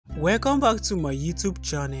Welcome back to my YouTube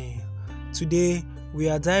channel. Today we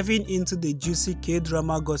are diving into the juicy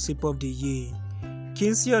K-drama gossip of the year.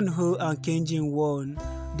 Soo hyun and Kim Won,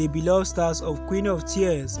 the beloved stars of Queen of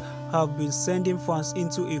Tears, have been sending fans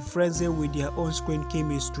into a frenzy with their on-screen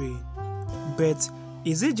chemistry. But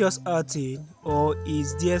is it just acting, or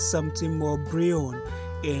is there something more brilliant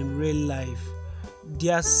in real life?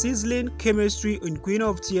 Their sizzling chemistry in Queen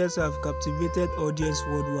of Tears have captivated audience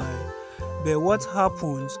worldwide. But what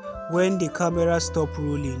happens when the cameras stop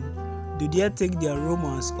rolling? Do they take their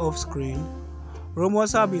romance off screen?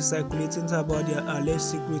 Rumors have been circulating about their alleged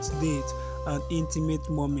secret date and intimate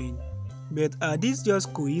moment. But are these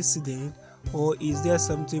just coincidence, or is there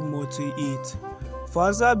something more to it?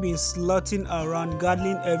 Fans have been slotting around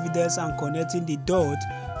gathering evidence and connecting the dots,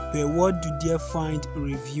 but what do they find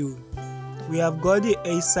review? We have got the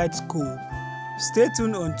A-side scoop. Stay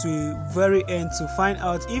tuned until the very end to find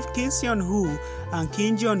out if Soo hyun and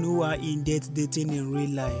Kim Jong-un are in dating in real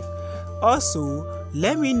life. Also,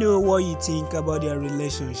 let me know what you think about their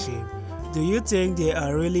relationship. Do you think they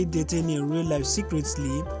are really dating in real life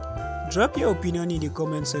secretly? Drop your opinion in the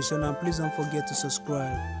comment section and please don't forget to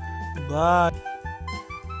subscribe. Bye.